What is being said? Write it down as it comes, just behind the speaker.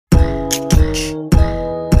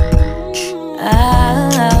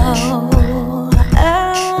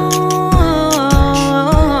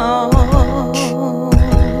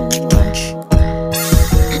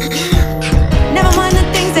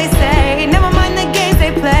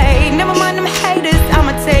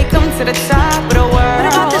to the top of the world?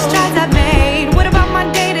 What about the strides I've made? What about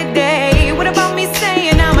my day-to-day? What about me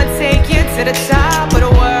saying I'ma take you to the top of the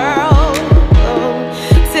world?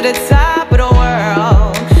 To the top of the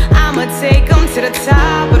world. I'ma take them to the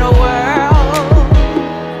top of the world.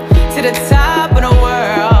 To the top of the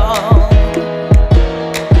world.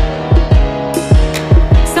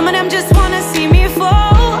 Some of them just wanna see me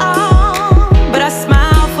fall, but I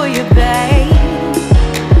smile for you, babe.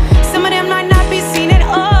 Some of them might not be seen at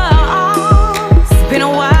all. It's been a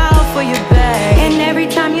while for you, babe. And every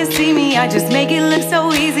time you see me, I just make it look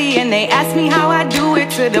so easy. And they ask me how I do it,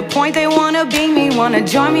 to the point they wanna be me. Wanna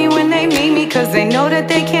join me when they meet me, cause they know that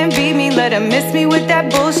they can't beat me. Let them miss me with that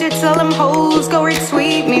bullshit, tell them hoes go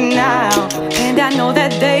retweet me now. And I know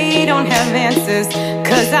that they don't have answers,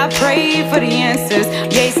 cause I pray for the answers.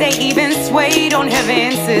 They say even Sway don't have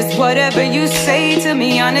answers. Whatever you say to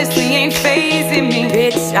me honestly ain't phasing me.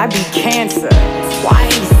 Bitch, I be cancer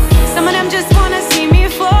twice. Some of them just wanna see me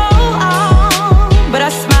fall, but I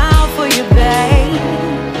smile for you, babe.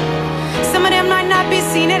 Some of them might not be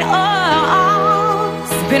seen at all.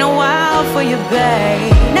 It's been a while for you,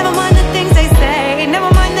 babe. Never mind the things they say, never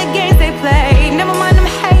mind the games they play, never mind them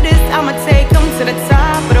haters, I'ma take them to the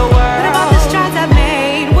top of the world. What about the strides I've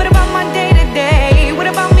made? What about my day-to-day? What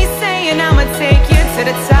about me saying I'ma take you to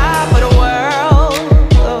the top of the world?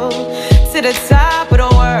 To the top of the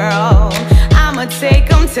world. I'ma take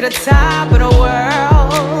them to the top of the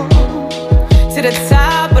world. To the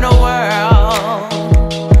top of the world.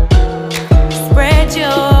 Spread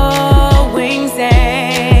your wings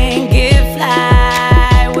and get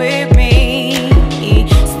fly with me.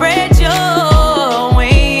 Spread your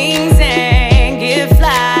wings and get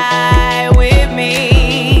fly with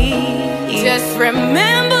me. Just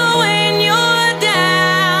remember when you're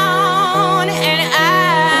down and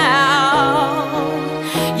out,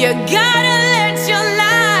 you gotta let your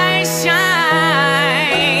light shine.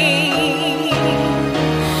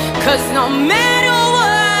 Cause no matter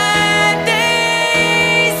what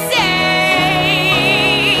they say,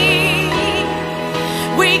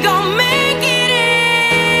 we gon' make it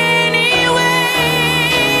anyway.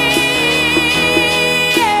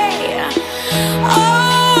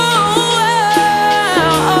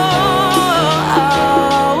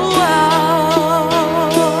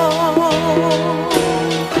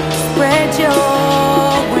 Spread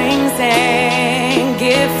your wings and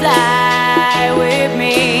get fly with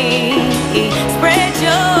me. Spread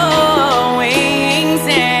your wings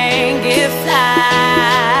and get fly.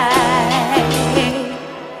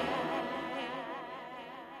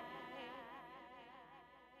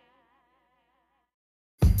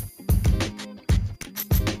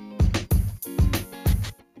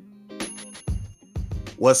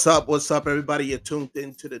 What's up, everybody? You're tuned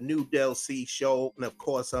into the New Del C show, and of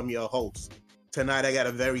course, I'm your host. Tonight, I got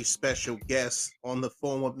a very special guest on the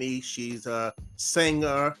phone with me. She's a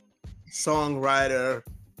singer, songwriter,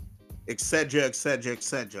 etc., etc.,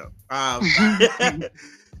 etc.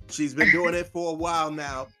 She's been doing it for a while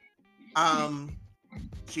now.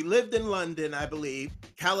 She lived in London, I believe,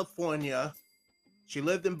 California. She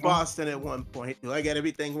lived in Boston at one point. Do I get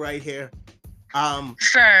everything right here?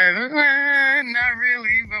 Sir, not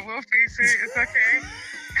really, but we'll face it. It's okay.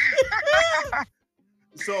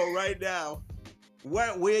 So right now,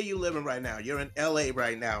 where are you living right now? You're in LA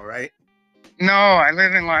right now, right? No, I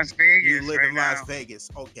live in Las Vegas. You live in Las now. Vegas.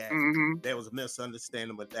 Okay. Mm-hmm. There was a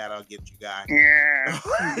misunderstanding with that. I'll get you guys. Yeah.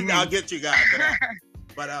 I'll get you guys for that.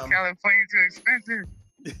 But California too expensive.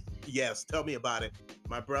 Yes, tell me about it.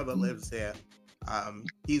 My brother lives there.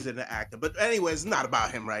 He's an actor. But anyways, it's not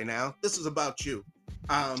about him right now. This is about you.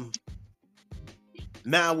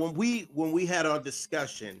 Now when we had our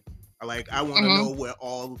discussion, like I want to know where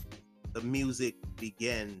all the music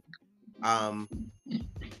began.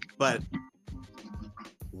 But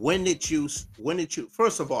when did you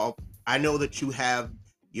first of all, I know that you have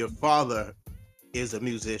your father is a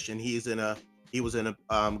musician. He was in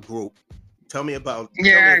a group. Tell me about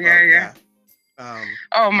that.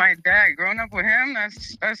 Oh, my dad, growing up with him,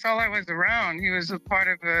 that's all I was around. He was a part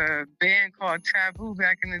of a band called Taboo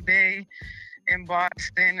back in the day in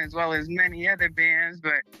Boston, as well as many other bands.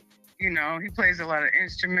 But, you know, he plays a lot of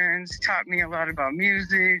instruments, taught me a lot about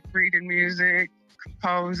music, reading music,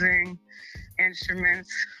 composing,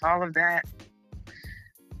 instruments, all of that.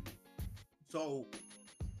 So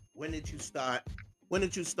when did you start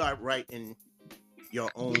writing your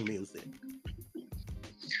own music?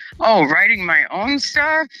 Oh, writing my own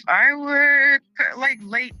stuff? I would, like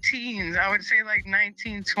late teens. I would say like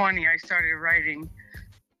 19, 20, I started writing.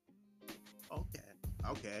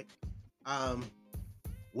 Okay.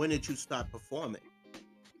 When did you start performing?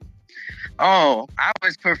 Oh, I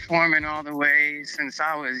was performing all the way since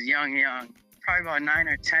I was young, probably about 9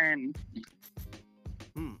 or 10.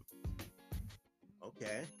 Hmm.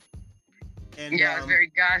 Okay. And Yeah, I was very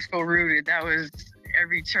gospel rooted. That was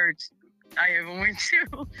every church I ever went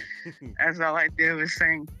to. That's all I did was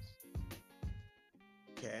sing.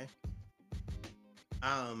 okay.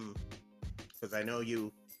 Because I know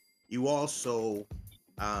you also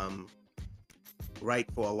um write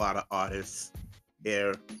for a lot of artists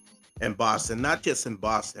here in Boston, not just in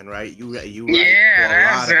Boston, right? You write for a Yeah,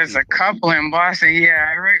 lot of there's a people, couple in Boston. Yeah,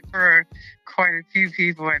 I write for quite a few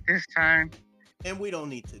people at this time. and we don't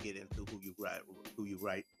need to get into who you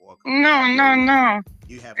write for, because No, no, no.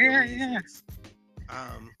 you have your Yeah, yeah. reasons.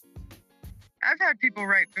 Um, I've had people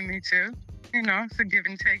write for me too. It's a give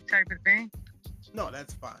and take type of thing. no,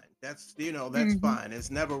 that's fine. That's Hmm. fine.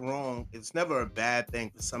 It's never wrong. It's never a bad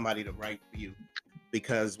thing for somebody to write for you,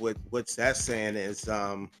 because what's that saying is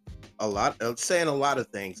saying a lot of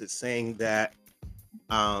things. It's saying that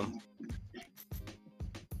um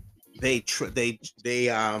they trust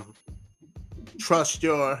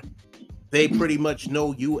they pretty much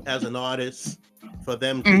know you as an artist for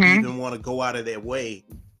them to Hmm. even want to go out of their way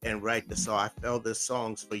and write the song. I felt this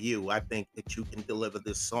song's for you. I think that you can deliver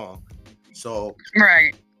this song. So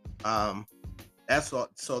Right. um that's all,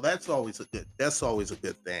 so that's always a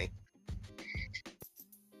good thing.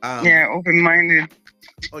 Um Yeah, open minded.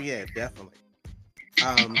 oh yeah, definitely.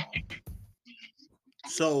 Um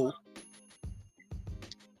so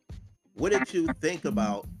what did you think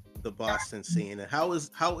about the Boston scene,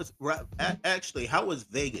 and actually how is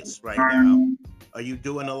Vegas right now? Are you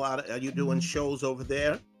doing shows over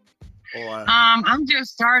there, or I'm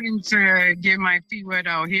just starting to get my feet wet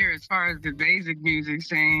out here as far as the basic music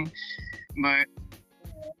scene, but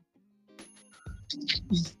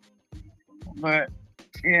but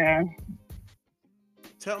yeah,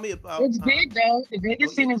 tell me about it's big though. The oh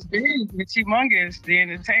Vegas yeah, scene is big. It's humongous. The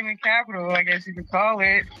entertainment capital, I guess you could call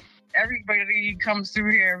it. Everybody comes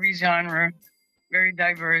through here, every genre, very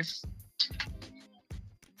diverse.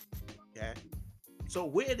 okay. So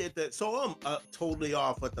where did that? So I'm totally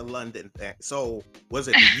off with the London thing. So was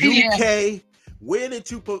it the Yeah, UK? Where did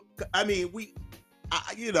you put? I mean,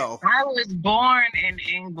 I was born in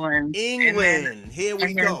England, and then England. Here we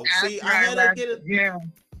and then go. See, after I I had to left, get it. yeah,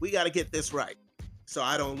 We got to get this right, so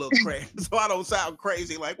I don't look crazy. So I don't sound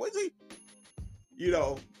crazy. Like, what's he? You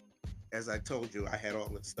know, as I told you, I had all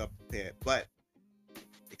this stuff prepared, but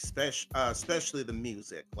especially the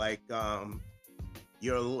music. Like, I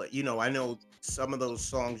know some of those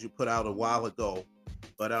songs you put out a while ago,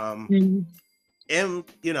 but Mhm. and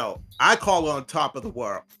I call on Top of the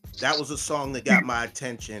World. That was a song that got my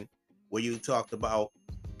attention, where you talked about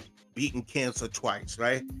beating cancer twice,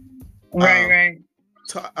 right? Right, Um, right.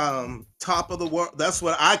 Top of the World. That's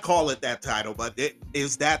what I call it. That title, but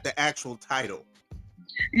is that the actual title?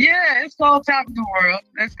 Yeah, it's called Top of the World.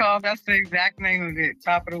 That's the exact name of it,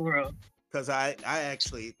 Top of the World. Because I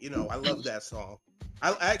actually, I love that song.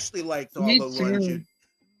 I actually liked all Me the ones you, too.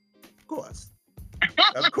 of course,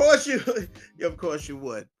 of course you, of course you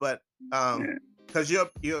would, but Yeah, because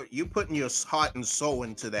you putting your heart and soul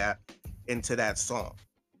into that song.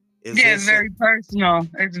 Is yeah, it's this very personal.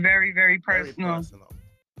 It's very, very very personal. personal?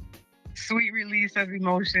 Sweet release of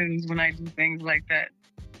emotions when I do things like that.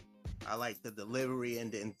 I like the delivery,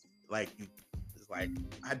 and then like you, it's like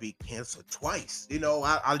I beat cancer twice.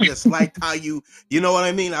 I just like how you know what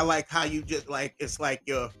I mean. I like how you just like it's like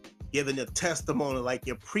you're giving a testimony, like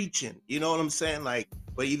you're preaching. You know what I'm saying? Like,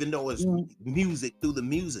 but even though it's Yeah. music through the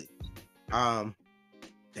music, um,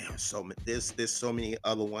 there's so many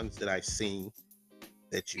other ones that I've seen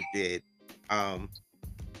that you did. Um,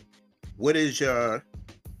 what is your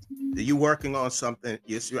are you working on something?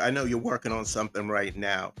 Yes, I know you're working on something right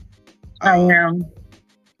now. I Um, am.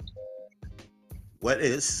 what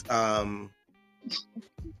is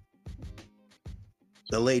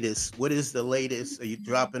the latest? What is the latest? Are you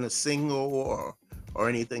dropping a single or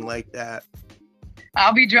anything like that?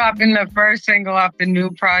 I'll be dropping the first single off the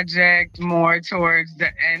new project more towards the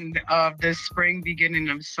end of the spring, beginning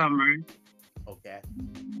of summer. Okay.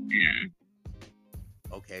 Yeah.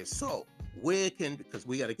 Okay. So where can because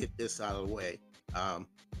we got to get this out of the way. Um,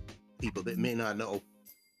 People that may not know,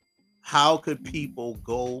 how could people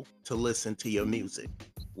go to listen to your music?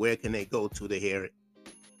 Where can they go to hear it?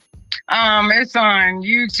 It's on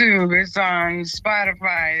YouTube, it's on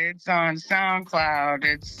Spotify, it's on SoundCloud,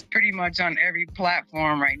 it's pretty much on every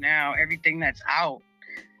platform right now. Everything that's out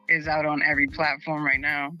is out on every platform right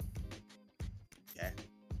now. Okay.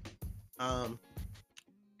 Um,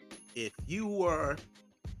 if you were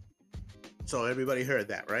so everybody heard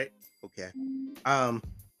that, right? Okay. Um,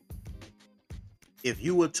 if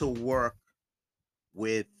you were to work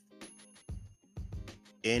with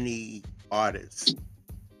any artist,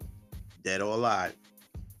 dead or alive,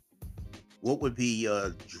 what would be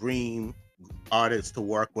your dream artist to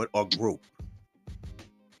work with or group?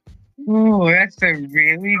 Oh, that's a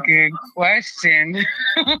really good question.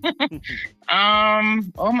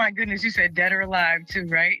 Oh my goodness, you said dead or alive too,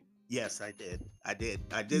 right? Yes, I did. I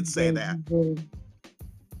did say that. Good, good.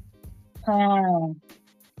 Oh,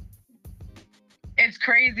 it's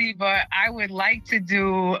crazy, but I would like to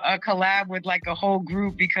do a collab with like a whole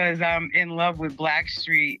group because I'm in love with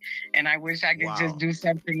Blackstreet, and I wish I could just Wow, do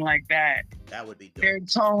something like that. that would be dope. Their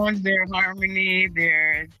tones, their harmony,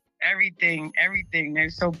 their everything, everything. They're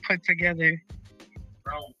so put together.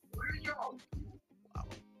 Wow,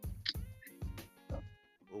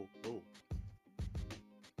 cool, cool.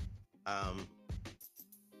 Um,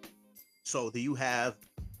 so do you have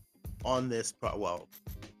on this well,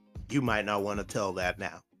 you might not want to tell that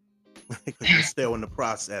now because you're still in the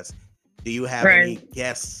process. Do you have any Right.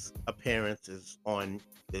 guest appearances on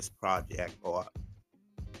this project, or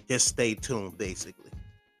just stay tuned, basically?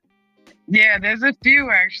 Yeah, there's a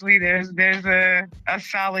few actually. There's a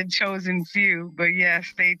solid chosen few, but yeah,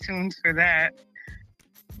 stay tuned for that.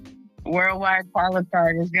 Worldwide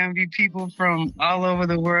qualified. There's gonna be people from all over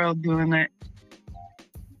the world doing it.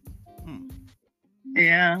 Hmm.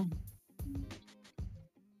 Yeah.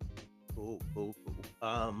 Cool, cool,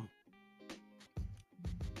 cool.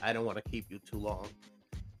 I don't want to keep you too long.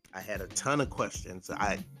 I had a ton of questions.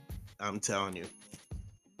 I'm telling you,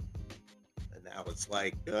 and now it's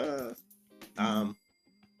like, um,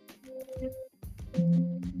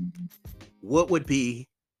 what would be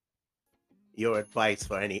your advice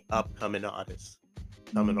for any upcoming artists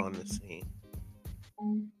coming on the scene?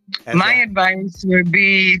 As My a advice would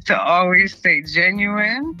be to always stay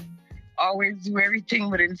genuine, always do everything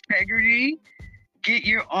with integrity, get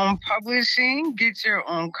your own publishing, get your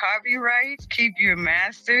own copyrights, keep your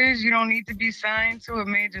masters. You don't need to be signed to a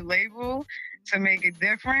major label to make a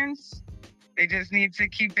difference. They just need to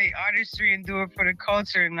keep their artistry and do it for the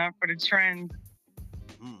culture, not for the trend.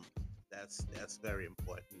 hmm, that's very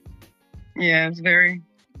important. Yeah, it's very.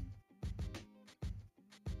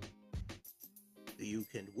 You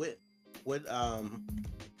can what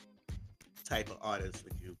type of artist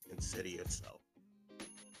would you consider yourself?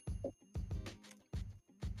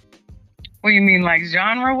 What do you mean, like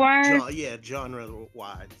genre wise? Yeah, genre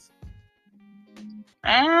wise.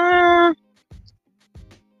 Uh,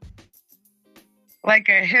 like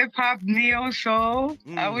a hip hop neo soul.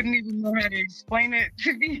 I wouldn't even know how to explain it,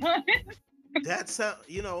 to be honest. That's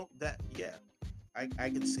that yeah, I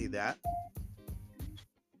can see that.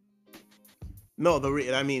 No,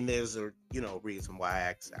 I mean, there's a reason why I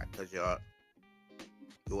asked that because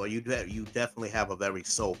you definitely have a very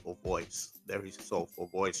soulful voice.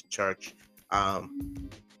 Church, um,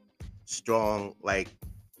 strong like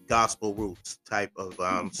gospel roots type of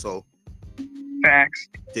So Facts.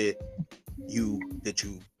 did you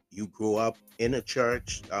grew up in a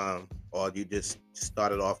church, or you just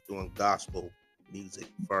started off doing gospel music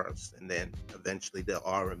first, and then eventually the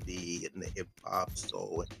R&B and the hip hop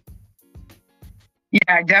soul? Yeah,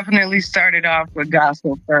 I definitely started off with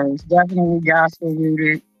gospel first. Definitely gospel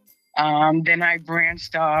rooted. Then I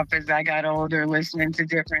branched off as I got older, listening to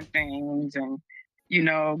different things, and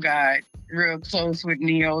got real close with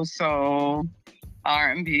neo soul,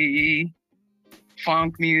 R&B,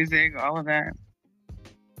 funk music, all of that.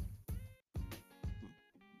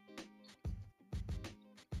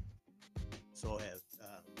 So have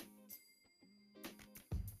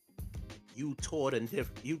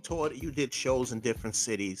you did shows in different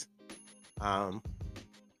cities. Um,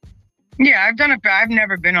 Yeah, I've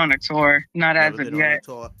never been on a tour, not as Never of been on a yet.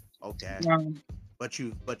 tour. Okay, No. but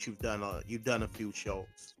you've done a few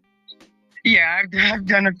shows. Yeah, I've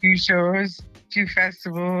done a few shows, few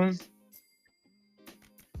festivals.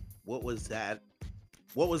 What was that?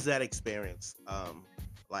 What was that experience?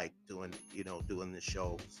 Like doing the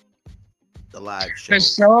shows, the live The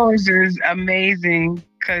shows. shows is amazing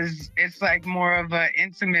because it's like more of an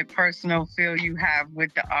intimate, personal feel you have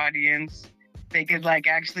with the audience. They could like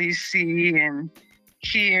actually see and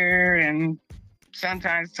hear and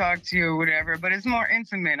sometimes talk to you or whatever, but it's more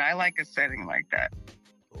intimate. I like a setting like that.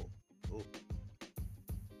 Cool, cool.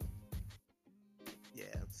 Yeah,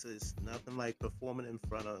 it's nothing like performing in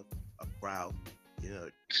front of a crowd. You know,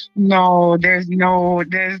 No,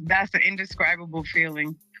 that's an indescribable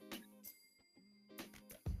feeling.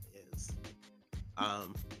 is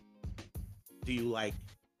um. Do you like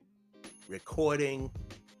recording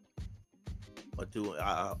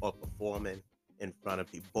or performing in front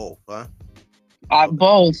of people? Both, huh? Or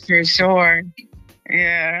Both for sure.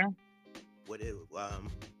 Yeah.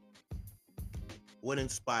 What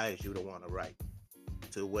inspires you to want to write?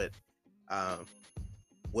 To what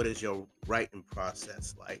is your writing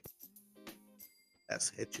process like? That's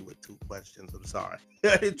hit you with two questions. I'm sorry.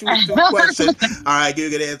 I hit you with two questions. All right, you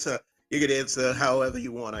can answer. You can answer however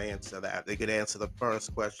you want to answer that. They could answer the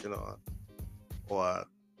first question or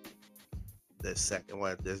the second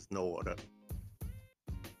one. There's no order.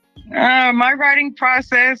 My writing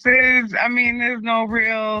process is, I mean, there's no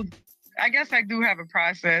real, I guess I do have a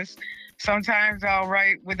process. Sometimes I'll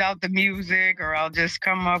write without the music, or I'll just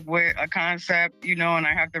come up with a concept, and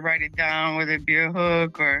I have to write it down, whether it be a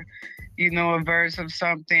hook or, a verse of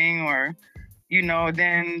something, or,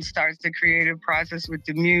 then starts the creative process with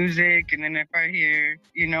the music. And then if I hear,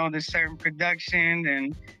 the certain production,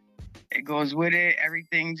 then it goes with it.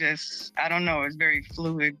 Everything just, I don't know, it's very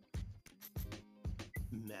fluid.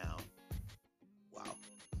 Now, wow.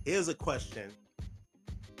 Here's a question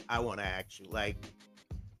I want to ask you. Like,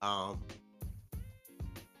 um,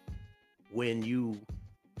 when you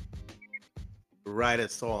write a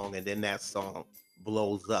song and then that song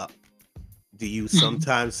blows up, do you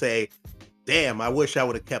sometimes say, "Damn, I wish I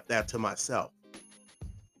would have kept that to myself"?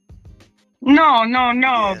 No, no,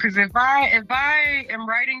 no. Yeah, Because if I am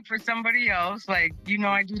writing for somebody else, like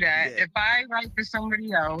I do that. yeah. If I write for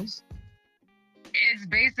somebody else, it's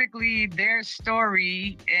basically their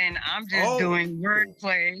story, and I'm just Oh, doing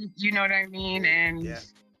wordplay. You know what I mean? oh, And yeah.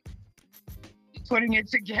 putting it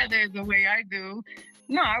together the way I do.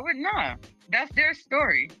 No, I would not. That's their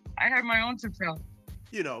story. I have my own to tell.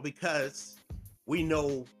 Because we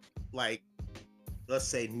know, like, let's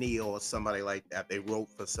say Neil or somebody like that, they wrote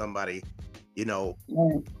for somebody, you know,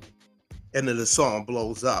 Right. and then the song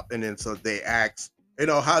blows up, and then so they ask,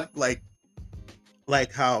 how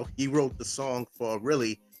like how he wrote the song for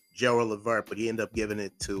really Gerald Levert, but he ended up giving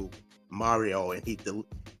it to Mario, and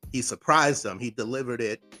he surprised them. He delivered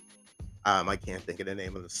it. I can't think of the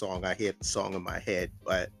name of the song. I hear the song in my head,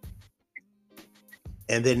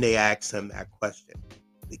 and then they asked him that question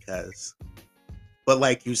because, but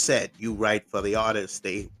like you said, you write for the artist.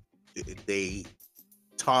 They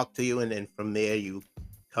talk to you, and then from there you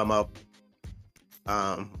come up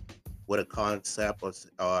um, with a concept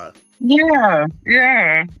or Yeah,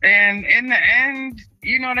 yeah. And in the end,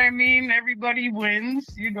 you know what I mean? Everybody wins,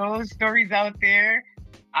 stories out there.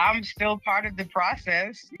 I'm still part of the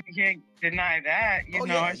process. You can't deny that. oh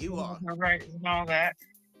yeah, I you still have are. my rights and all that.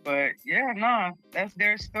 But yeah, nah, that's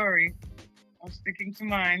their story. I'm sticking to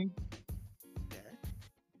mine. Okay.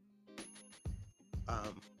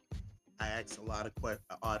 Um, I ask a lot of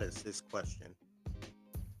artists this question: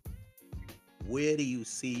 where do you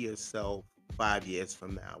see yourself 5 years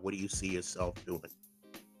from now? What do you see yourself doing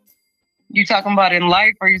You talking about in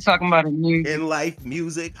life, or you talking about in music? in life,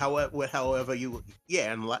 music, however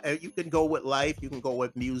yeah, and you can go with life, you can go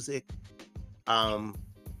with music. Um,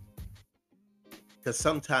 because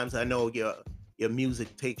sometimes I know your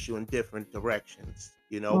music takes you in different directions.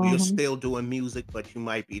 You're Hmm. still doing music, but you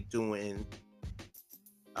might be doing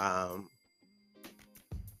um,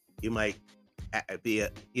 you might be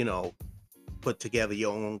put together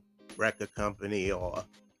your own record company or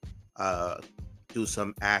uh, do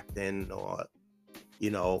some acting or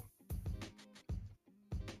you know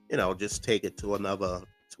just take it to another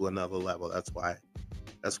level. That's why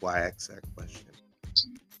I asked that question.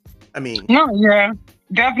 I mean, No, yeah,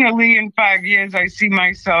 definitely. In 5 years, I see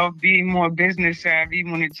myself being more business savvy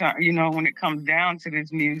when it comes down to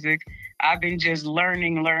this music. I've been just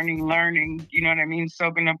learning, learning, learning. You know what I mean?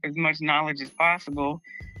 Soaking up as much knowledge as possible.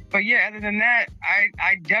 But yeah, other than that,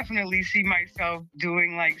 I definitely see myself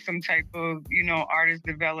doing like some type of artist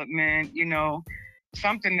development.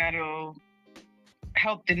 Something that'll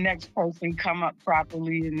help the next person come up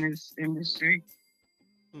properly in this industry.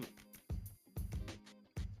 hmm,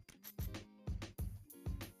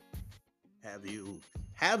 have you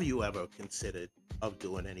have you ever considered of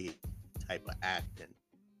doing any type of acting?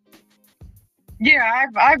 Yeah,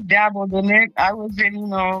 I've dabbled in it. I was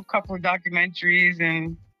in, a couple of documentaries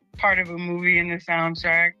and part of a movie in the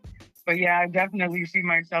soundtrack. But yeah, I definitely see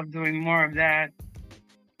myself doing more of that.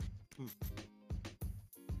 Hmm,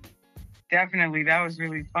 Definitely. That was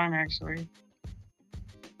really fun actually.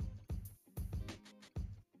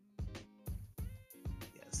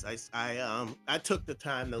 yes, I took the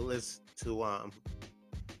time to listen to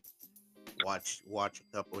watch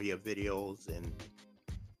a couple of your videos and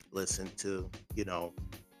listen to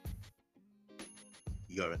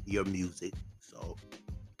your music. So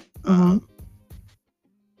Hmm. um,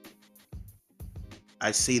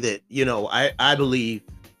 I see that I believe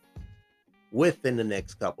within the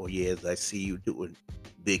next couple of years I see you doing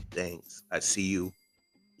big things. I see you.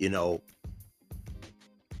 you know,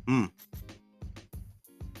 mm,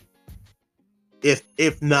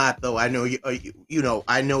 if not though, I know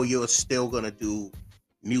I know you're still gonna do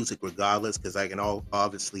music regardless, because I can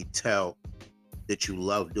obviously tell that you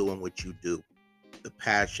love doing what you do. The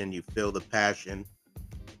passion, you feel the passion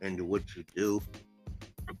into what you do.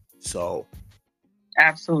 So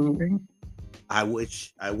Absolutely. I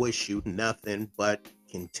wish you nothing but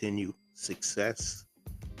continued success.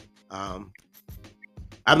 Um,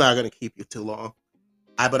 I'm not gonna keep you too long.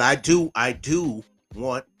 But I do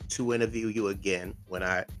want to interview you again when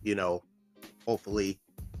hopefully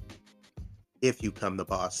if you come to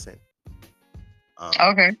Boston, um,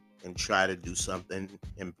 Okay. and try to do something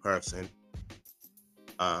in person.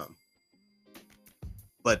 Um,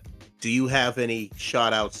 but do you have any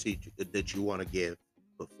shout outs that you want to give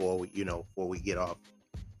before we get off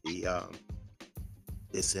the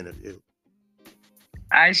this interview?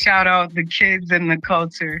 I shout out the kids and the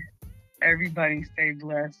culture. Everybody stay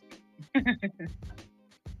blessed.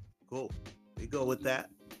 Cool. We go with that.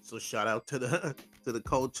 So shout out to the to the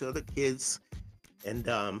culture, the kids, and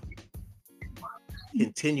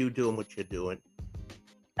continue doing what you're doing.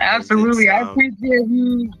 Absolutely. I appreciate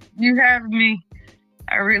you having me.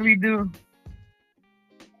 I really do.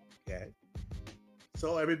 Okay.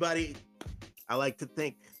 So everybody, I like to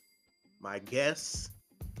thank my guests,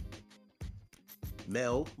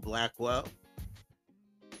 Mel Blackwell,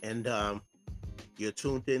 and you're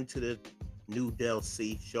tuned into the new Del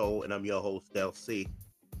C show, and I'm your host, Del C.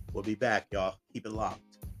 We'll be back, y'all. Keep it locked.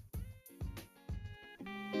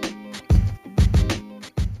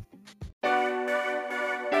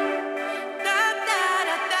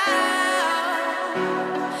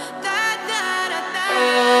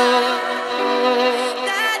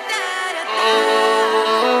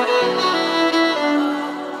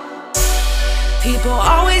 People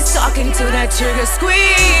always talking to that trigger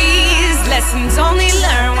squeeze. Lessons only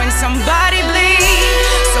learned when somebody bleeds.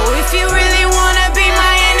 So if you really wanna be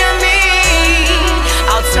my enemy,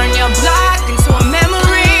 I'll turn your block into a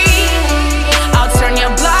memory. I'll turn your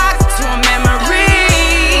block to a memory.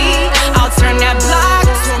 I'll turn that block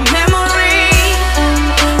to a memory.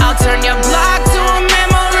 I'll turn your block to a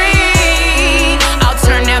memory. I'll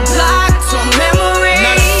turn that block to a memory.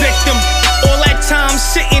 Not a victim. All that time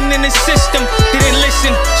sitting in the system. Didn't listen,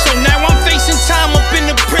 so now I'm facing time up in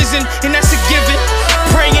the prison, and that's a given.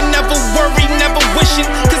 Praying, never worry, never wishing,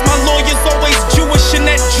 cause my lawyer's always Jewish, and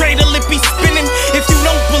that dreidel it be spinning. If you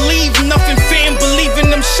don't believe nothing, fam, believe in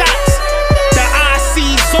them shots. The eye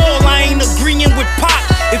sees all, I ain't agreeing with Pop.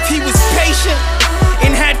 If he was patient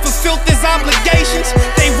and had fulfilled his obligations,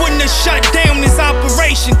 they wouldn't have shut down his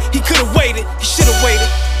operation. He could've waited, he should've waited.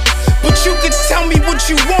 But you could tell me what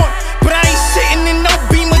you want, but I ain't sitting in no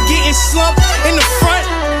beamer getting slumped in the front.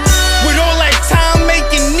 With all that time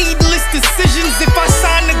making needless decisions, if I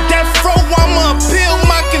sign the death row, I'ma appeal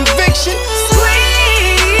my conviction.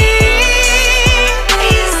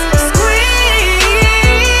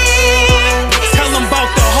 Tell them about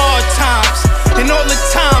the hard times and all the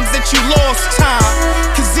times that you lost time,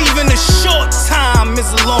 cause even a short time is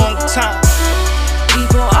a long time.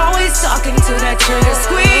 People always talking to that trigger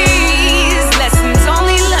squeeze. Lessons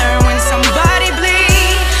only learned when somebody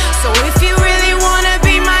bleeds. So if you really wanna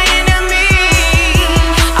be my enemy,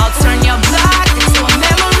 I'll turn your block into a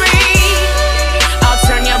memory. I'll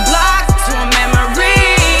turn your block to a memory.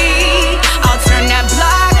 I'll turn that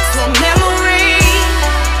block to a memory.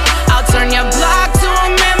 I'll turn your block to a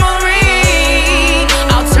memory.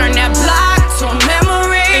 I'll turn that block to a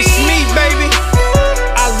memory. It's me, baby.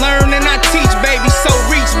 I learn and I teach, baby. So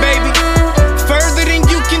reach, baby. Further than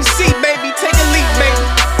you can see, baby. Take a leap, baby.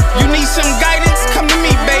 You need some guidance? Come to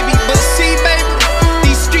me, baby. But see, baby,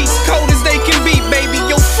 these streets cold as they can be, baby.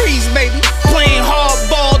 Yo, freeze, baby. Playing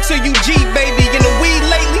hardball till you G, baby. In the weed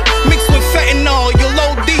lately, mixed with fentanyl, you'll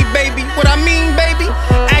OD, baby. What I mean, baby?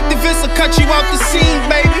 Activists will cut you out the scene,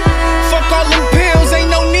 baby. Fuck all them pills,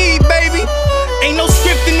 ain't no need, baby. Ain't no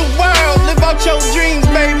script in the world, live out your dreams,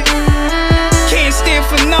 baby. Can't stand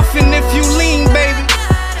for nothing if you lean, baby.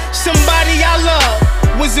 Somebody I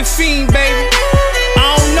love was a fiend, baby. I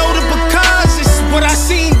don't know the because, it's what I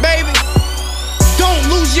seen, baby. Don't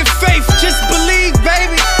lose your faith, just believe,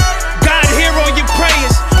 baby. God hear all your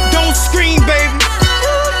prayers, don't scream, baby.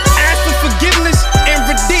 Ask for forgiveness and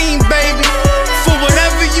redeem, baby. For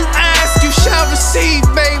whatever you ask, you shall receive,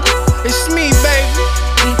 baby. It's me, baby.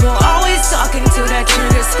 People always talking to that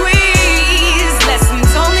trigger squeeze. Lessons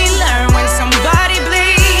only learned when somebody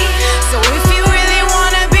bleeds. So if you really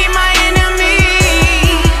wanna be my enemy,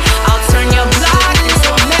 I'll turn your block into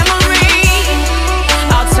a memory.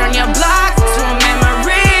 I'll turn your block to a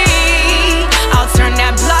memory.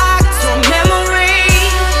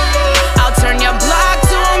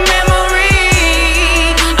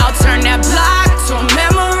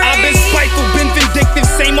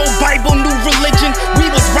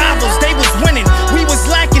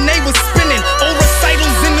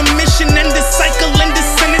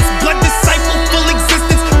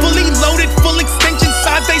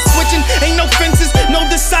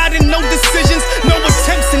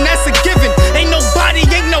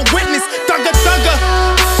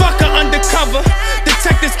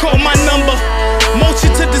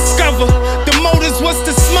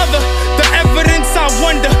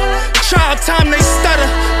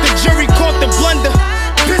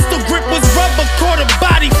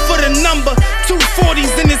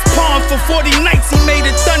 40 nights he made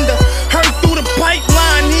it thunder. Heard through the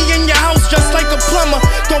pipeline, he in your house just like a plumber.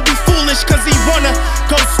 Don't be foolish cause he wanna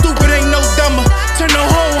go stupid, ain't no dumber. Turn the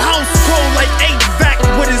whole house cold like HVAC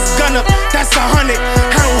with his gun up. That's 100.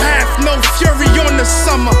 I don't have no fury on the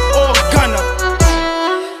summer or gunner.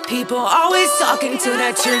 People always talking to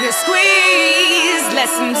that trigger squeeze.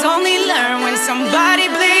 Lessons only learned when somebody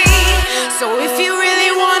bleeds. So if you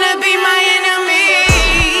really wanna be my enemy,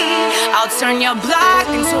 I'll turn your block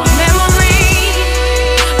into a